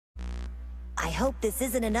I hope this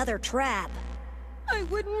isn't another trap. I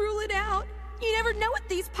wouldn't rule it out. You never know what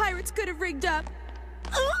these pirates could have rigged up.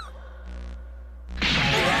 Oh,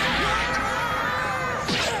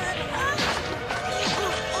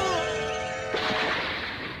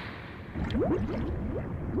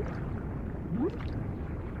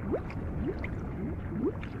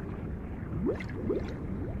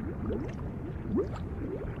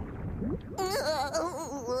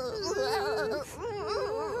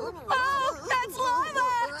 that's lava!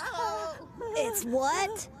 It's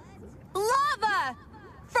what? Lava!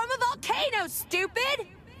 From a volcano, stupid!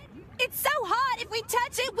 It's so hot, if we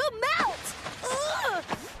touch it, we'll melt!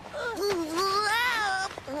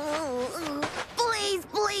 Please,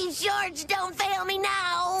 please, George, don't fail me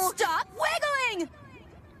now! Stop wiggling!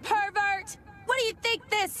 Pervert! What do you think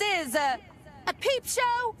this is, a peep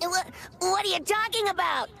show? What are you talking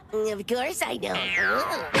about? Of course I know.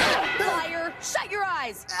 Liar! Shut your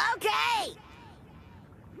eyes! Okay!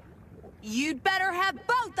 You'd better have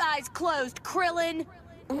both eyes closed, Krillin!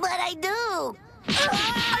 But I do!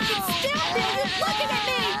 I can still feel you looking at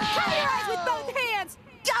me! Cover your eyes with both hands!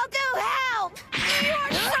 Goku, help! You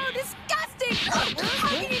are so disgusting! How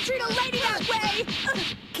can you treat a lady that way?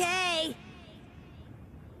 Okay.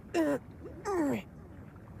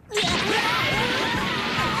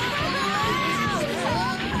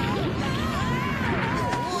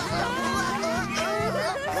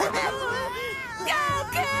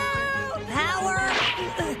 Goku! Power,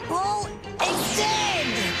 pull,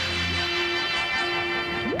 extend!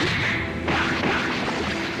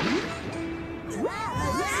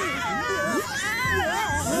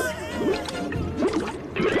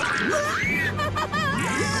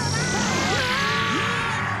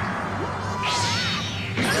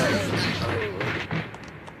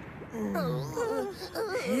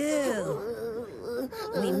 Phew.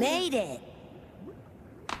 We made it.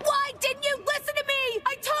 Why didn't you listen to me?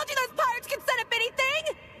 I told you those pirates could set up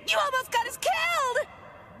anything! You almost got us killed!